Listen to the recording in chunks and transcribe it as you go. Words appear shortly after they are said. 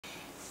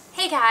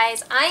Hey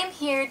guys, I'm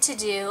here to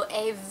do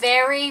a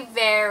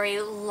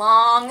very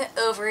long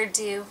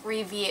overdue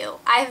review.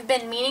 I've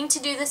been meaning to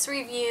do this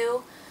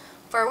review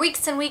for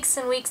weeks and weeks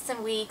and weeks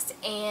and weeks,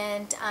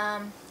 and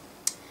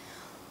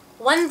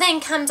one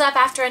thing comes up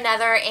after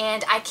another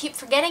and I keep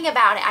forgetting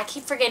about it. I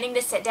keep forgetting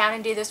to sit down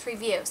and do this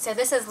review. So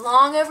this is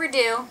long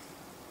overdue.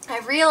 I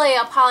really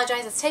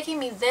apologize. It's taking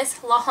me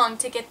this long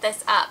to get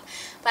this up,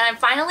 but I'm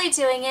finally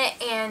doing it.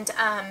 And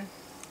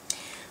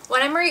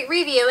what I'm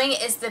reviewing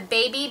is the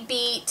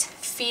BabyBeat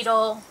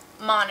Fetal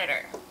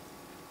Monitor.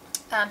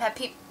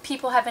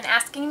 People have been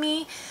asking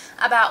me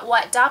about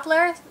what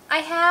Doppler I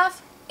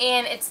have,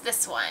 and it's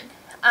this one.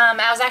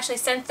 I was actually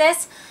sent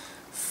this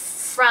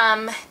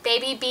from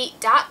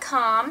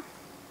BabyBeat.com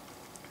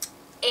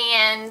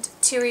and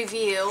to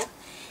review.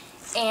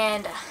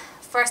 And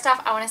first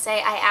off, I want to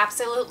say I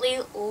absolutely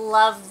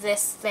love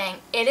this thing.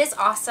 It is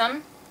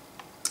awesome.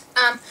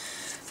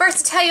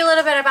 First, to tell you a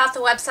little bit about the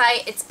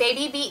website, it's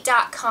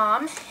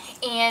BabyBeat.com,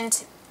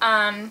 and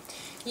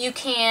you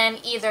can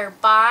either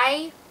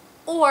buy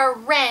or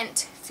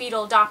rent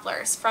fetal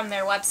Dopplers from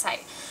their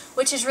website,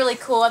 which is really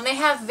cool. And they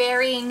have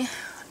varying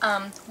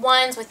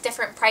ones with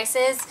different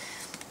prices.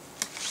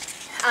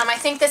 I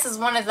think this is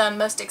one of the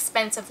most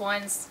expensive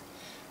ones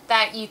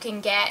that you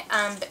can get,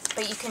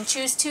 but you can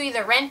choose to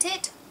either rent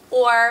it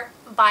or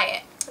buy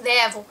it. They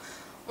have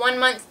 1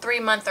 month,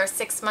 3 month, or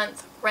 6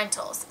 month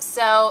rentals.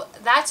 So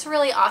that's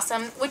really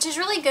awesome, which is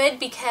really good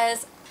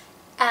because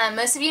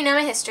most of you know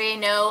my history,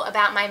 know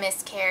about my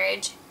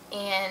miscarriage,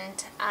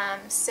 and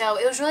so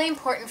it was really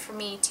important for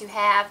me to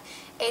have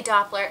a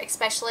Doppler,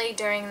 especially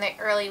during the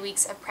early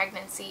weeks of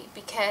pregnancy,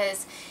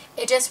 because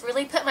it just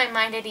really put my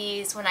mind at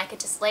ease when I could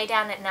just lay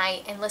down at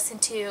night and listen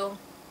to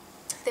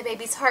the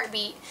baby's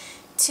heartbeat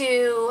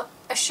to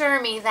assure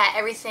me that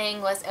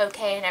everything was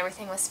okay and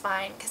everything was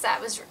fine, because I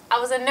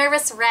was a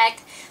nervous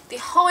wreck the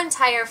whole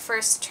entire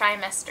first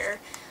trimester,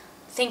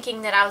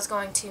 thinking that I was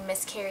going to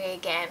miscarry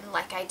again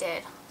like I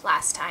did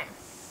last time.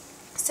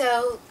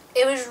 So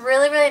it was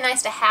really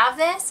nice to have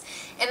this,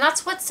 and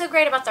that's what's so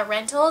great about the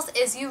rentals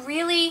is you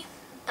really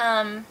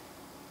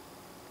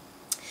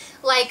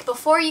like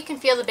before you can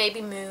feel the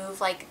baby move,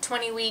 like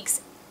 20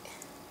 weeks,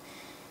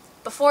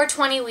 before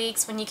 20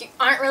 weeks when you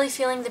aren't really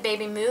feeling the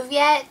baby move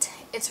yet,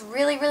 it's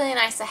really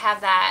nice to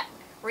have that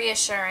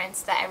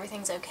reassurance that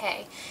everything's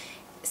okay.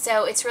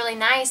 So it's really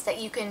nice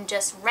that you can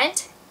just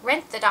rent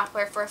the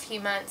Doppler for a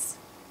few months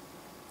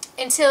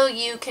until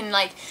you can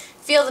like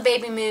feel the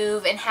baby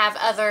move and have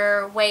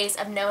other ways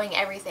of knowing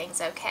everything's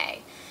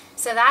okay.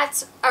 So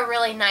that's a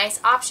really nice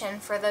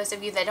option for those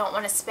of you that don't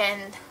want to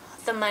spend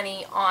the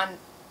money on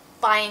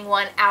buying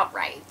one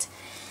outright.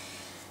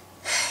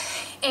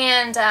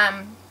 And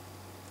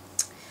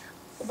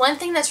one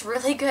thing that's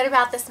really good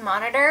about this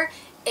monitor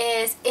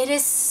is it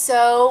is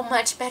so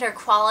much better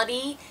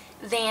quality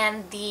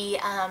than the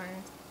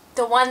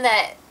one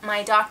that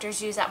my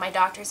doctors use at my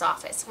doctor's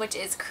office, which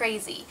is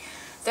crazy.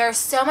 There's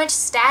so much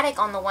static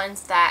on the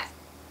ones that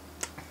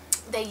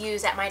they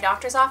use at my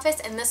doctor's office,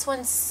 and this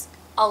one's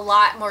a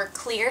lot more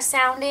clear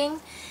sounding.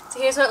 So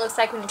here's what it looks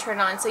like when you turn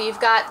it on. So you've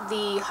got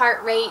the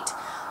heart rate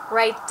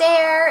right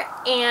there,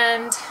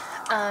 and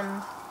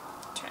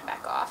turn it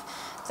back off.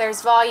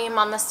 There's volume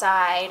on the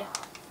side,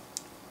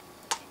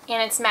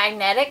 and it's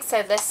magnetic,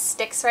 so this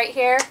sticks right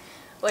here,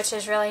 which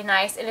is really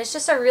nice. And it's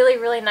just a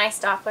really nice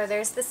Doppler.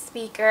 There's the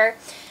speaker.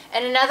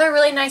 And another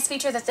really nice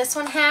feature that this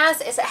one has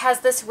is it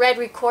has this red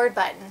record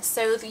button,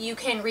 so that you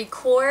can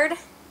record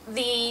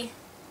the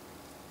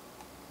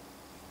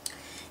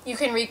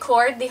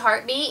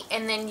heartbeat,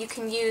 and then you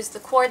can use the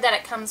cord that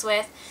it comes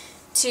with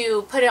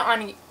to put it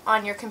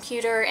on your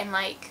computer and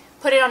like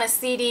put it on a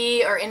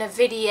CD or in a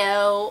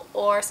video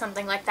or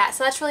something like that.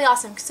 So that's really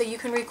awesome. So you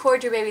can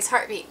record your baby's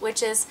heartbeat,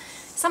 which is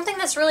something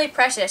that's really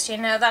precious. You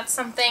know, that's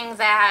something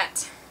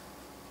that,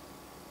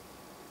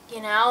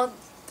 you know,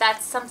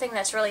 that's something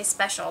that's really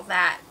special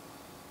that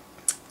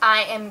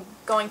I am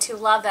going to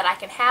love, that I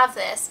can have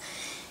this.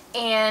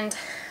 And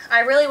I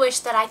really wish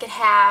that I could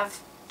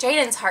have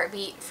Jaden's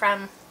heartbeat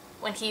from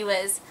when he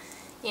was,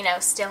 you know,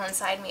 still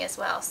inside me as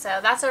well. So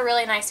that's a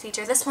really nice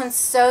feature. This one's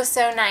so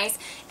nice,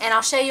 and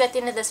I'll show you at the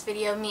end of this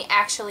video me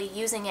actually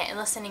using it and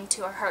listening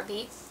to her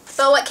heartbeat.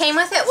 But what came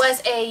with it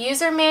was a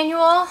user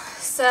manual,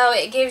 so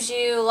it gives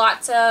you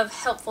lots of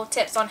helpful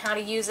tips on how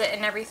to use it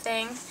and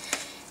everything.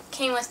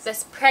 Came with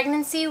this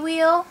pregnancy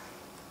wheel,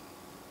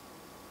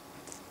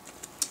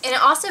 and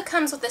it also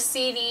comes with a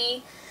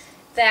CD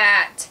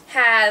that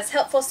has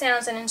helpful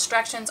sounds and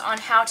instructions on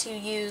how to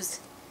use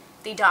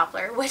the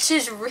Doppler, which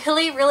is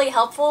really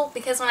helpful,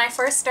 because when I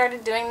first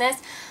started doing this,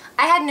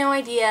 I had no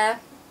idea,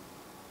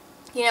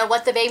 you know,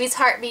 what the baby's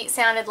heartbeat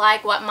sounded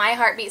like, what my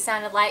heartbeat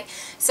sounded like.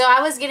 So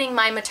I was getting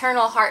my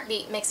maternal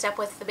heartbeat mixed up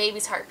with the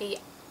baby's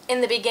heartbeat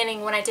in the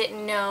beginning when I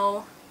didn't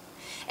know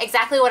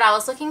exactly what I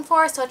was looking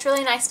for. So it's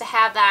really nice to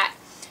have that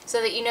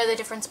so that you know the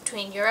difference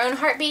between your own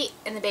heartbeat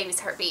and the baby's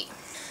heartbeat.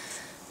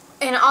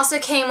 And it also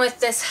came with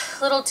this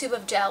little tube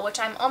of gel, which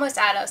I'm almost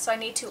out of, so I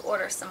need to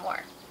order some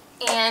more.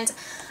 And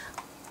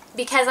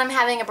because I'm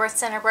having a birth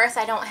center birth,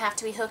 I don't have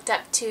to be hooked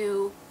up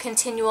to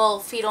continual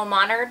fetal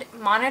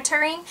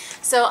monitoring.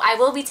 So I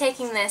will be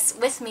taking this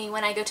with me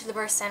when I go to the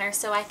birth center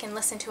so I can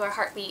listen to her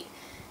heartbeat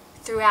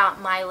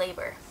throughout my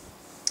labor.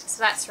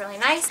 So that's really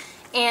nice.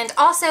 And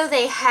also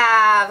they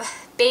have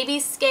a baby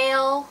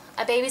scale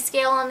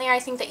on there, I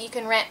think, that you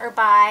can rent or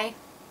buy.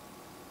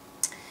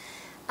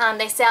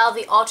 They sell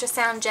the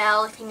ultrasound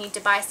gel if you need to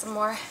buy some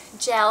more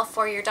gel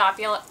for your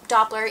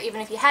Doppler.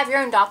 Even if you have your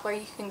own Doppler,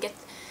 you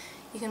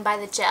can buy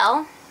the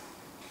gel.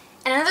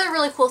 And another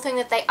really cool thing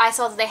that I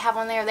saw that they have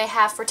on there, they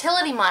have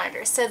fertility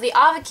monitors. So the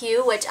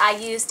AviQ, which I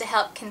used to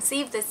help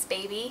conceive this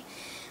baby,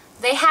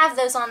 they have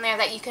those on there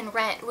that you can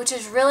rent, which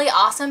is really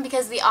awesome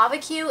because the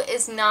AviQ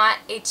is not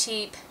a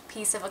cheap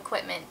piece of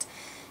equipment.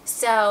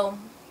 So,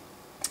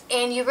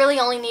 and you really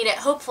only need it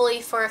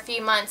hopefully for a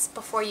few months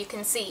before you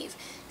conceive.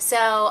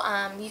 So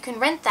you can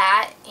rent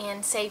that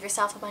and save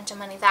yourself a bunch of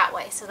money that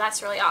way. So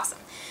that's really awesome.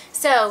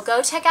 So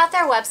go check out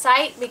their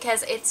website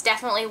because it's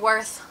definitely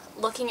worth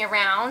looking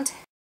around.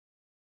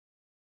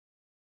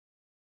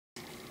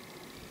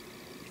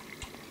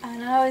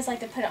 And I always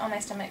like to put it on my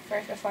stomach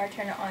first before I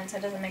turn it on so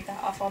it doesn't make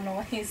that awful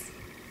noise.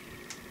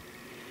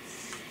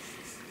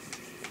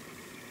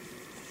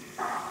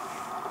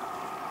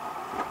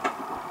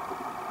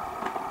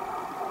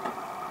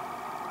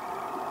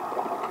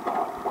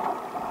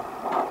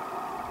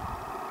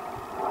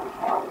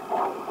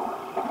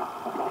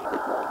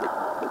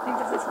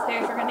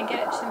 If we're going to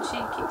get it since she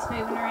keeps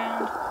moving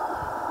around.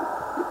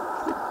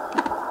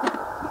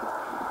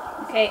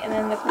 Okay, and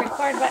then the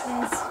record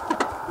button's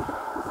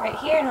right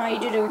here, and all you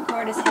do to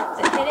record is hit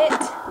it.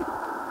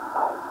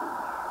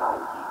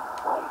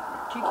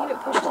 Do you keep it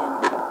pushed in?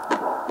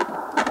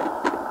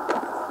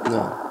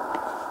 No.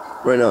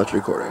 Right now it's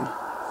recording.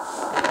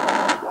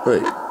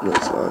 Wait, no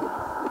it's not.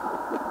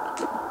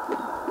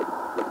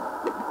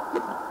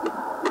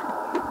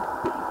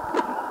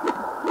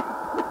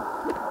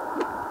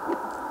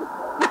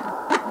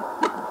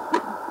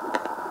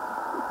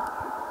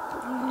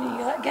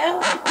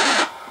 Go.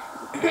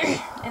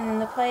 And then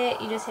to play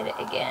it, you just hit it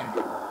again.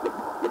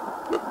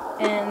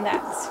 And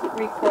that's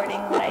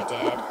recording what I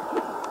did.